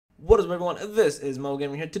What is up, everyone? This is Mo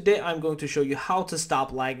Gaming here. Today I'm going to show you how to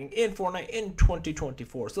stop lagging in Fortnite in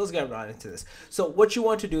 2024. So let's get right into this. So what you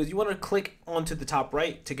want to do is you want to click onto the top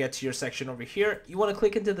right to get to your section over here. You want to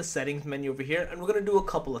click into the settings menu over here, and we're going to do a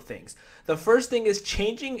couple of things. The first thing is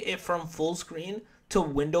changing it from full screen to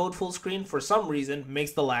windowed full screen. For some reason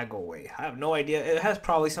makes the lag go away. I have no idea. It has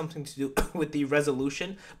probably something to do with the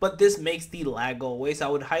resolution, but this makes the lag go away. So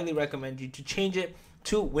I would highly recommend you to change it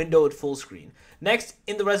to windowed full screen. Next,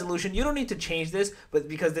 in the resolution, you don't need to change this, but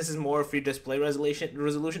because this is more for your display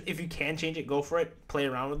resolution, if you can change it, go for it, play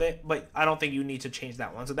around with it, but I don't think you need to change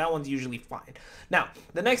that one, so that one's usually fine. Now,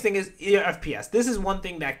 the next thing is your FPS. This is one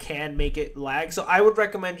thing that can make it lag, so I would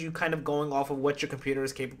recommend you kind of going off of what your computer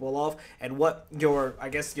is capable of and what your, I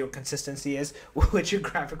guess, your consistency is with your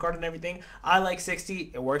graphic card and everything. I like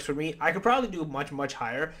 60, it works for me. I could probably do much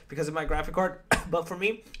higher because of my graphic card, but for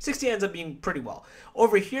me, 60 ends up being pretty well.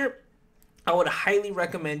 Over here, I would highly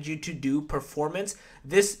recommend you to do performance.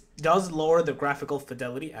 This does lower the graphical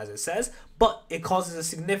fidelity, as it says, but it causes a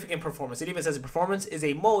significant performance. It even says performance is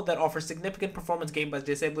a mode that offers significant performance gain by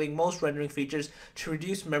disabling most rendering features to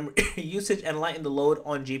reduce memory usage and lighten the load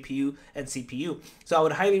on GPU and CPU. So I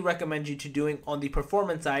would highly recommend you to doing on the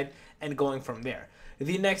performance side and going from there.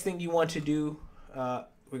 The next thing you want to do, we're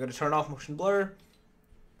going to turn off motion blur.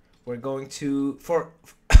 We're going to, for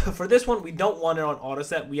this one, we don't want it on auto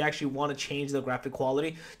set. We actually want to change the graphic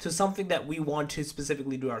quality to something that we want to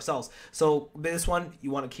specifically do ourselves. So this one,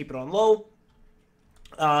 you want to keep it on low.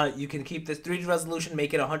 You can keep this 3D resolution,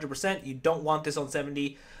 make it 100%. You don't want this on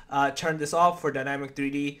 70. Turn this off for dynamic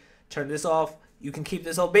 3D. Turn this off. You can keep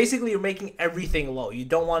this low. Basically, you're making everything low. You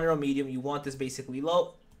don't want it on medium. You want this basically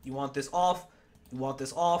low. You want this off. You want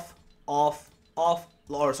this off, off,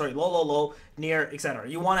 or sorry, low, near, etc.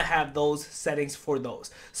 You want to have those settings for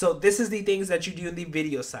those. So this is the things that you do in the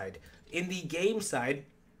video side. In the game side,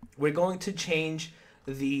 we're going to change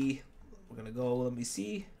the, we're going to go, let me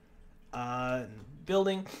see,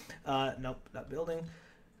 building, nope, not building.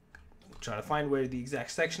 I'm trying to find where the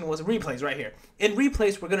exact section was. Replays right here. In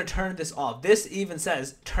replays, we're going to turn this off. This even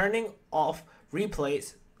says turning off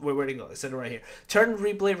replays. Where'd it go? It said it right here. Turn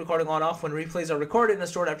replay recording on off when replays are recorded and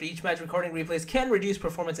stored after each match. Recording replays can reduce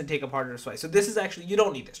performance and take up harder display. So this is actually, you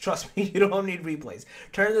don't need this. Trust me, you don't need replays.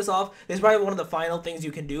 Turn this off. This is probably one of the final things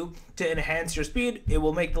you can do to enhance your speed. It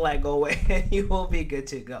will make the lag go away and you will be good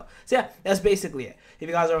to go. So yeah, that's basically it. If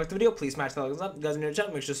you guys like the video, please smash the thumbs up. If you guys are new to the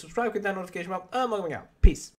channel, make sure to subscribe, click that notification bell. I'm going out. Peace.